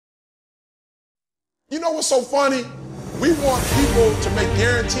You know what's so funny? We want people to make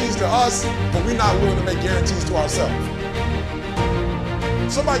guarantees to us, but we're not willing to make guarantees to ourselves.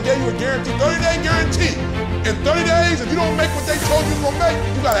 Somebody gave you a guarantee, 30-day guarantee. In 30 days, if you don't make what they told you you're gonna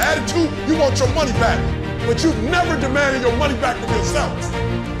make, you got an attitude, you want your money back. But you've never demanded your money back from yourself.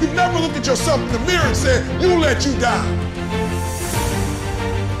 You've never looked at yourself in the mirror and said, you let you down.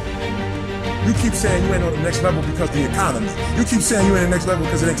 You keep saying you ain't on the next level because of the economy. You keep saying you ain't on the next level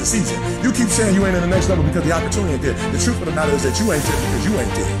because it ain't the season. You keep saying you ain't on the next level because the opportunity ain't there. The truth of the matter is that you ain't there because you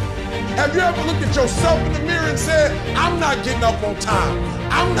ain't there. Have you ever looked at yourself in the mirror and said, I'm not getting up on time.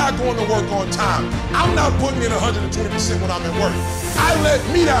 I'm not going to work on time. I'm not putting in 120% when I'm at work. I let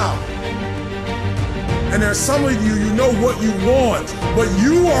me down. And there's some of you, you know what you want, but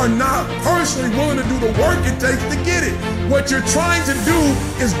you are not personally willing to do the work it takes to get it. What you're trying to do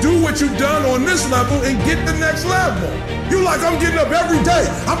is do what you've done on this level and get the next level. You like, I'm getting up every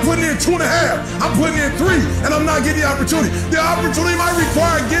day. I'm putting in 2.5. I'm putting in 3, and I'm not getting the opportunity. The opportunity might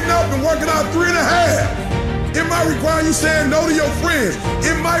require getting up and working out 3.5. It might require you saying no to your friends.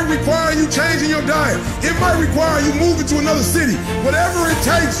 It might require you changing your diet. It might require you moving to another city. Whatever it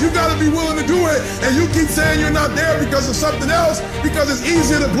takes, you gotta be willing to do it. And you keep saying you're not there because of something else, because it's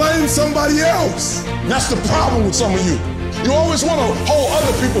easier to blame somebody else. That's the problem with some of you. You always want to hold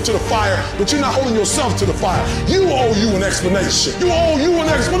other people to the fire, but you're not holding yourself to the fire. You owe you an explanation. You owe you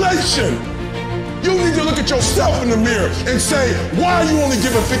an explanation. You need to look at yourself in the mirror and say, why are you only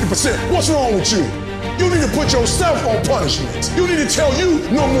giving 50%? What's wrong with you? You need to put yourself on punishment. You need to tell you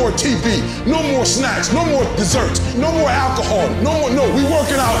no more TV, no more snacks, no more desserts, no more alcohol, no, we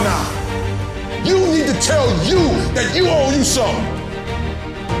working out now. You need to tell you that you owe you something.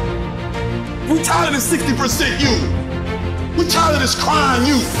 We tired of this 60% you. We tired of this crying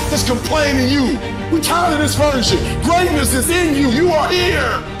you, this complaining you. We tired of this version. Greatness is in you. You are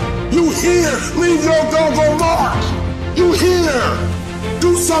here. You here. Leave your doggone mark. You here.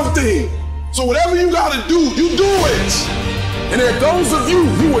 Do something. So whatever you gotta do, you do it. And there are those of you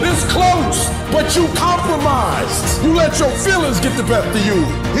who were this close, but you compromised. You let your feelings get the best of you.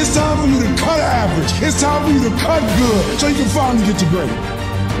 It's time for you to cut average. It's time for you to cut good so you can finally get to great.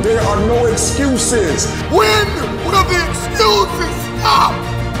 There are no excuses. When will the excuses stop?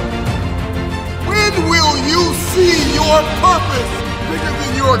 When will you see your purpose bigger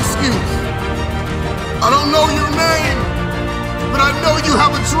than your excuse? I don't know your name, but I know you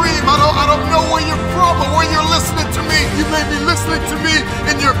have a dream. I don't know where you're from or where you're listening to me. You may be listening to me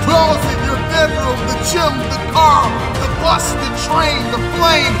in your closet, your bedroom, the gym, the car, the bus, the train, the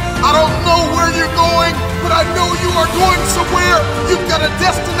plane. I don't know where you're going, but I know you are going somewhere. You've got a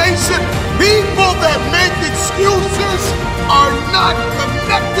destination. People that make excuses are not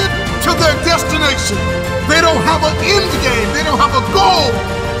connected to their destination. They don't have an end game. They don't have a goal.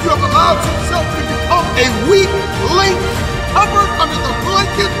 You have allowed yourself to become a weak link covered under the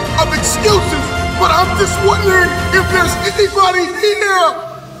blanket of excuses. But I'm just wondering if there's anybody here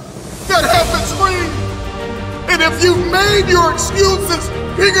that has a dream. And if you've made your excuses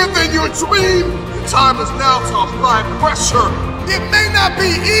bigger than your dream, the time is now to apply pressure. It may not be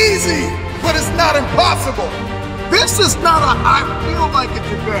easy, but it's not impossible. This is not a I feel like it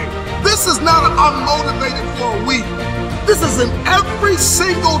today. This is not a I'm motivated for a week. This is an every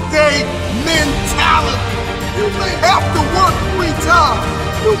single day mentality. You may have to work 3 times.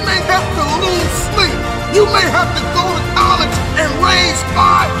 You may have to lose sleep. You may have to go to college and raise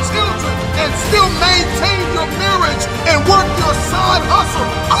 5 children and still maintain your marriage and work your side hustle.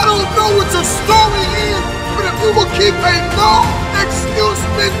 I don't know what your story is, but if you will keep a no excuse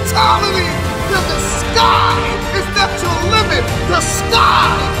mentality, then the sky is not your limit. The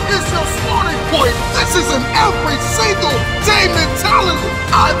sky is your starting point. This is an every single day mentality.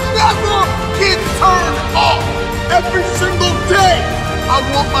 I never get turned off. Every single day, I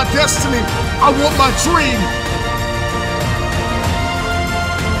want my destiny. I want my dream.